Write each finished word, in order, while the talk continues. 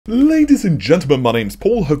Ladies and gentlemen, my name's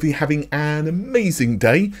Paul. Hope you're having an amazing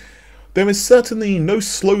day. There is certainly no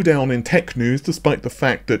slowdown in tech news, despite the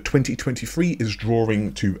fact that 2023 is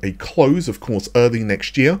drawing to a close. Of course, early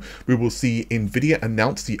next year, we will see Nvidia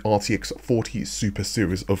announce the RTX 40 Super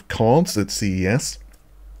series of cards at CES.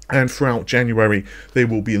 And throughout January, they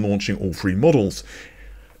will be launching all three models.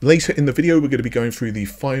 Later in the video, we're going to be going through the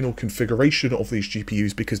final configuration of these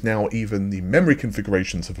GPUs, because now even the memory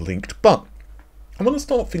configurations have linked. But I want to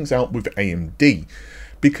start things out with AMD,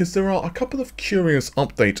 because there are a couple of curious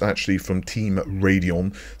updates actually from Team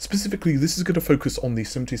Radeon. Specifically, this is going to focus on the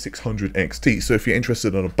 7600 XT, so if you're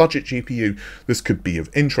interested in a budget GPU, this could be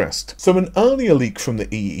of interest. So an earlier leak from the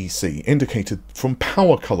EEC indicated from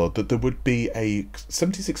Power Color that there would be a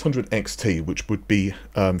 7600 XT, which would be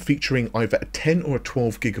featuring either a 10 or a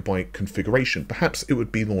 12 gigabyte configuration. Perhaps it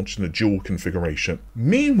would be launched in a dual configuration.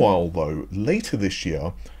 Meanwhile though, later this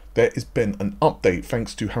year, there has been an update,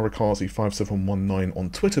 thanks to Harikaze5719 on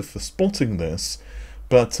Twitter for spotting this.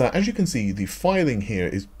 But as you can see, the filing here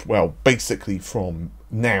is, well, basically from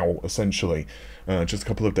now, essentially, just a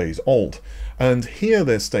couple of days old. And here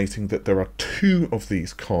they're stating that there are two of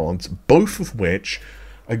these cards, both of which,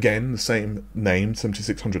 again, the same name,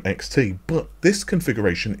 7600 XT, but this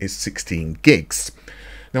configuration is 16 gigs.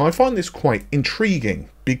 Now, I find this quite intriguing,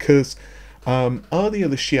 because earlier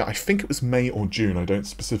this year, I think it was May or June, I don't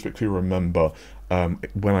specifically remember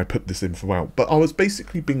when I put this info out, but I was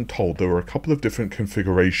basically being told there were a couple of different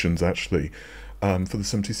configurations actually for the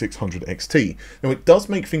 7600 XT. Now it does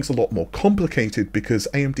make things a lot more complicated, because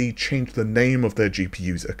AMD changed the name of their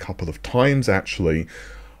GPUs a couple of times actually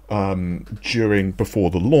before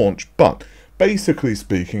the launch, but basically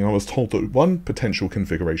speaking, I was told that one potential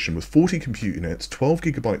configuration was 40 compute units, 12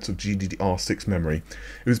 gigabytes of GDDR6 memory.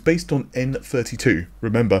 It was based on N32.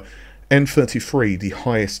 Remember, N33, the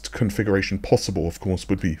highest configuration possible, of course,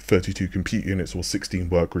 would be 32 compute units or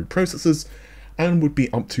 16 workgroup processors, and would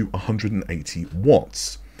be up to 180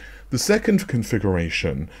 watts. The second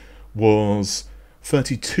configuration was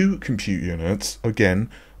 32 compute units,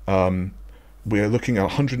 again, we are looking at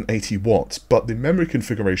 180 watts, but the memory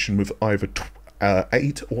configuration was either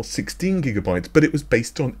 8 or 16 gigabytes, but it was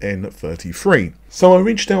based on N33. So I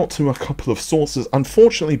reached out to a couple of sources.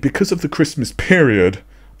 Unfortunately, because of the Christmas period,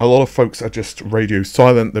 a lot of folks are just radio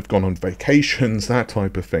silent, they've gone on vacations, that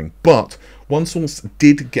type of thing. But one source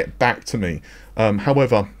did get back to me.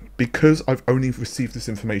 However, because I've only received this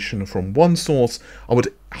information from one source, I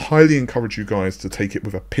would highly encourage you guys to take it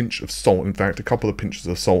with a pinch of salt. In fact, a couple of pinches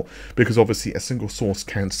of salt, because obviously a single source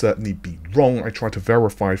can certainly be wrong. I try to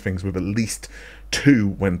verify things with at least two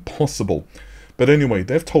when possible. But anyway,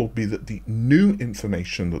 they've told me that the new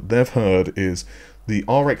information that they've heard is the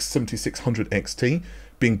RX 7600 XT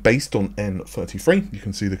being based on N33, you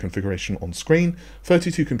can see the configuration on screen,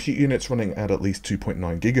 32 compute units running at least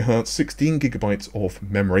 2.9 gigahertz, 16 gigabytes of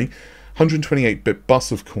memory, 128-bit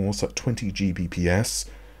bus, of course, at 20 Gbps,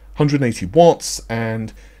 180 watts,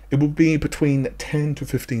 and it will be between 10 to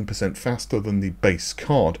 15% faster than the base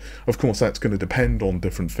card. Of course, that's going to depend on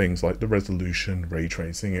different things like the resolution, ray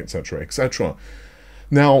tracing, etc., etc.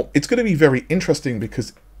 Now, it's going to be very interesting,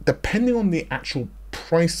 because depending on the actual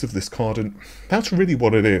price of this card, and that's really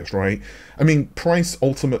what it is, right? I mean, price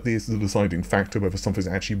ultimately is the deciding factor whether something's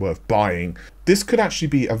actually worth buying. This could actually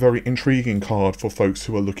be a very intriguing card for folks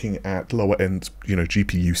who are looking at lower end,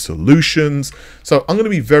 GPU solutions. So I'm going to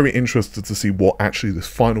be very interested to see what actually this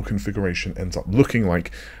final configuration ends up looking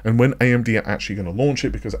like, and when AMD are actually going to launch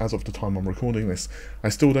it, because as of the time I'm recording this, I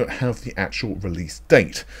still don't have the actual release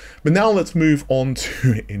date. But now let's move on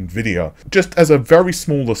to Nvidia. Just as a very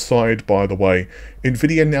small aside, by the way,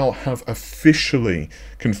 Nvidia now have officially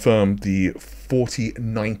confirmed the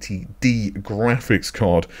 4090D graphics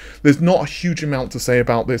card. There's not a huge amount to say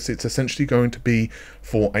about this. It's essentially going to be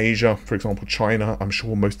for Asia, for example, China. I'm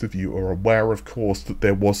sure most of you are aware, of course, that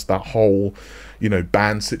there was that whole,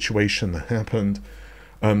 ban situation that happened.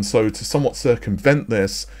 So to somewhat circumvent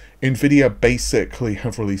this, Nvidia basically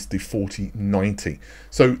have released the 4090.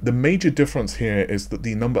 So the major difference here is that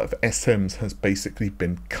the number of SMs has basically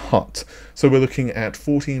been cut. So we're looking at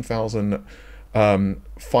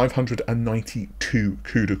 14,592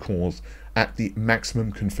 CUDA cores at the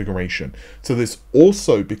maximum configuration. So this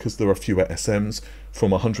also, because there are fewer SMs,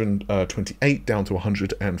 from 128 down to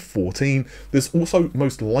 114. This also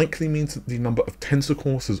most likely means that the number of tensor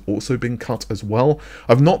cores has also been cut as well.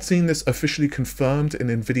 I've not seen this officially confirmed in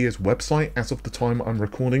Nvidia's website as of the time I'm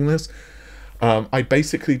recording this. I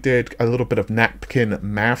basically did a little bit of napkin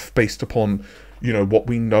math based upon you know, what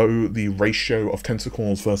we know the ratio of tensor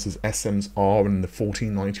cores versus SMs are in the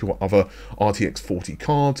 1490 or other RTX 40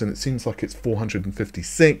 cards, and it seems like it's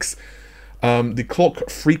 456. The clock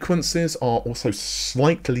frequencies are also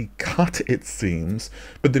slightly cut, it seems,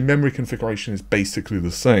 but the memory configuration is basically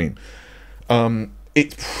the same.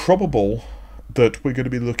 It's probable that we're going to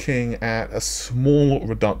be looking at a small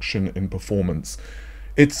reduction in performance.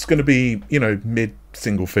 It's going to be, you know, mid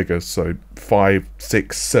single figures, so 5,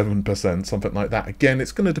 6, 7%, something like that. Again,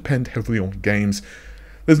 it's going to depend heavily on games.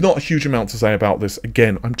 There's not a huge amount to say about this.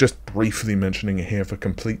 Again, I'm just briefly mentioning it here for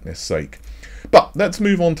completeness sake. But let's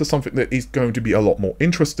move on to something that is going to be a lot more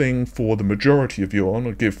interesting for the majority of you.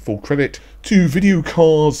 I'll give full credit to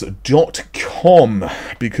videocars.com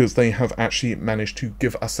because they have actually managed to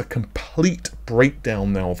give us a complete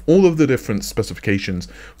breakdown now of all of the different specifications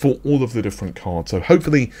for all of the different cards. So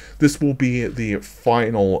hopefully this will be the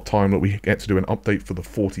final time that we get to do an update for the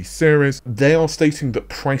 40 series. They are stating that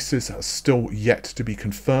prices are still yet to be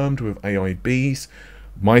confirmed with AIBs.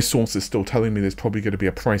 My source is still telling me there's probably going to be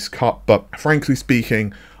a price cut, but frankly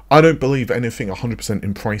speaking, I don't believe anything 100%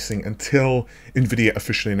 in pricing until Nvidia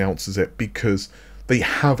officially announces it, because they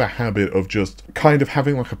have a habit of just kind of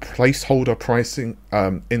having like a placeholder pricing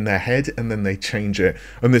in their head, and then they change it.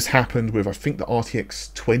 And this happened with, I think, the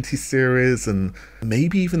RTX 20 series and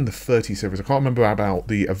maybe even the 30 series. I can't remember about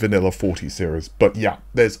the vanilla 40 series, but yeah,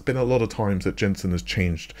 there's been a lot of times that Jensen has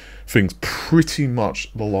changed things pretty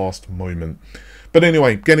much the last moment. But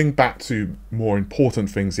anyway, getting back to more important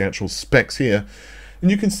things, the actual specs here.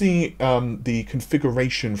 And you can see the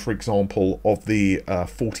configuration, for example, of the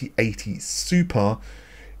 4080 Super.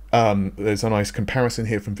 There's a nice comparison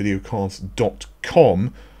here from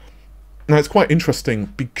videocars.com. Now, it's quite interesting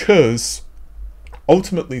because,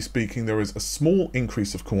 ultimately speaking, there is a small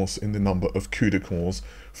increase, of course, in the number of CUDA cores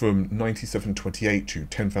from 9728 to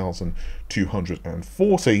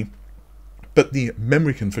 10,240. But the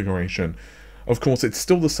memory configuration, of course, it's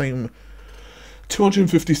still the same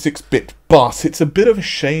 256-bit bus. It's a bit of a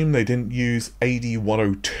shame they didn't use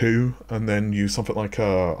AD102 and then use something like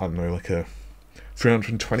a, I don't know, like a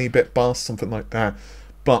 320-bit bus, something like that.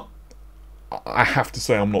 But I have to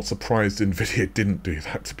say I'm not surprised Nvidia didn't do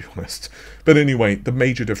that, to be honest. But anyway, the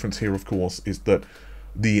major difference here, of course, is that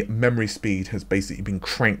the memory speed has basically been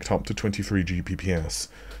cranked up to 23 Gbps.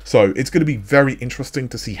 So it's going to be very interesting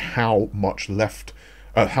to see how much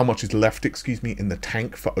is left, excuse me, in the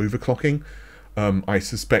tank for overclocking. I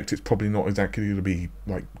suspect it's probably not exactly going to be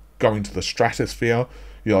like going to the stratosphere.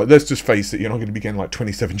 You know, let's just face it, you're not going to be getting like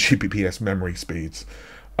 27 Gbps memory speeds.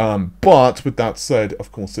 But with that said,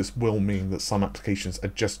 of course, this will mean that some applications are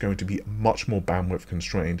just going to be much more bandwidth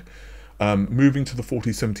constrained. Moving to the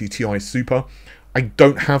 4070 Ti Super, I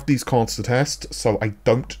don't have these cards to test, so I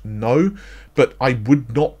don't know, but I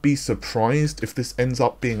would not be surprised if this ends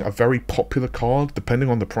up being a very popular card, depending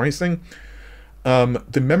on the pricing.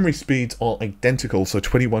 The memory speeds are identical, so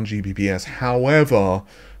 21 Gbps. However,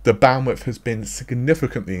 the bandwidth has been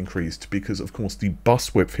significantly increased because, of course, the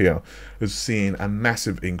bus width here has seen a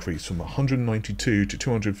massive increase from 192 to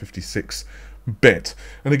 256 bit.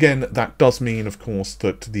 And again, that does mean, of course,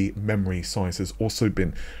 that the memory size has also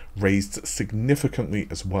been raised significantly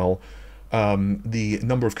as well. The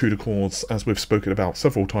number of CUDA cores, as we've spoken about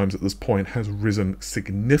several times at this point, has risen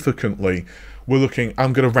significantly. We're looking,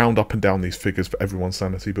 I'm going to round up and down these figures for everyone's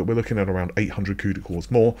sanity, but we're looking at around 800 CUDA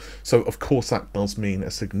cores more. So of course that does mean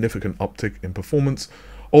a significant uptick in performance.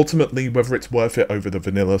 Ultimately, whether it's worth it over the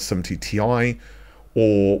vanilla 70 Ti,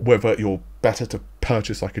 or whether you're better to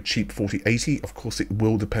purchase like a cheap 4080, of course it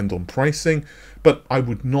will depend on pricing, but I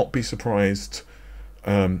would not be surprised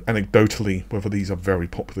anecdotally whether these are very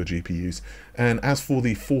popular GPUs. And as for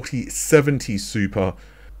the 4070 Super,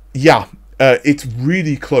 yeah, it's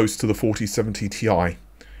really close to the 4070 Ti.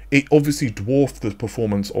 It obviously dwarfed the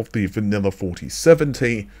performance of the vanilla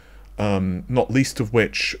 4070, not least of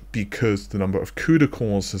which because the number of CUDA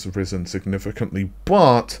cores has risen significantly,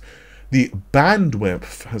 but the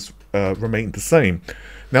bandwidth has remained the same.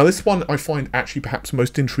 Now this one I find actually perhaps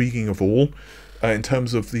most intriguing of all in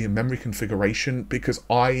terms of the memory configuration, because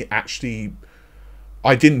I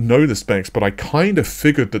didn't know the specs, but I kind of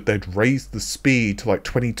figured that they'd raised the speed to like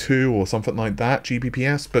 22 or something like that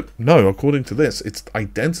Gbps, but no, according to this, it's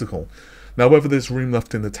identical. Now, whether there's room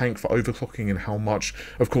left in the tank for overclocking and how much,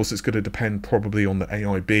 of course, it's going to depend probably on the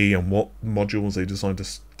AIB and what modules they decide to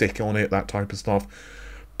stick on it, that type of stuff.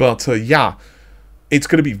 But yeah, it's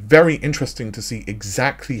going to be very interesting to see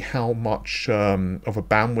exactly how much of a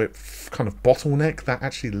bandwidth kind of bottleneck that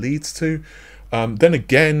actually leads to. Then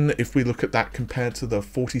again, if we look at that compared to the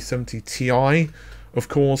 4070 Ti, Of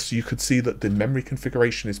course, you could see that the memory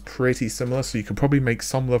configuration is pretty similar, so you could probably make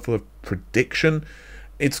some level of prediction.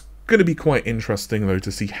 It's going to be quite interesting, though,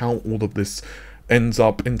 to see how all of this ends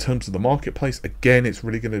up in terms of the marketplace. Again, it's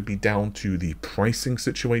really going to be down to the pricing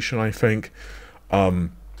situation, I think. But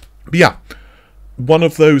yeah, one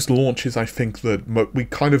of those launches, I think that we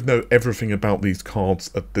kind of know everything about these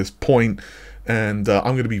cards at this point, and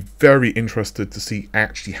I'm going to be very interested to see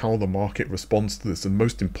actually how the market responds to this, and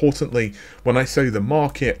most importantly, when I say the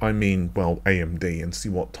market, I mean, well, AMD, and see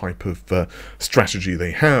what type of strategy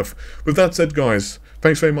they have. With that said, guys,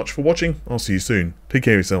 thanks very much for watching. I'll see you soon. Take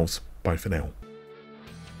care of yourselves. Bye for now.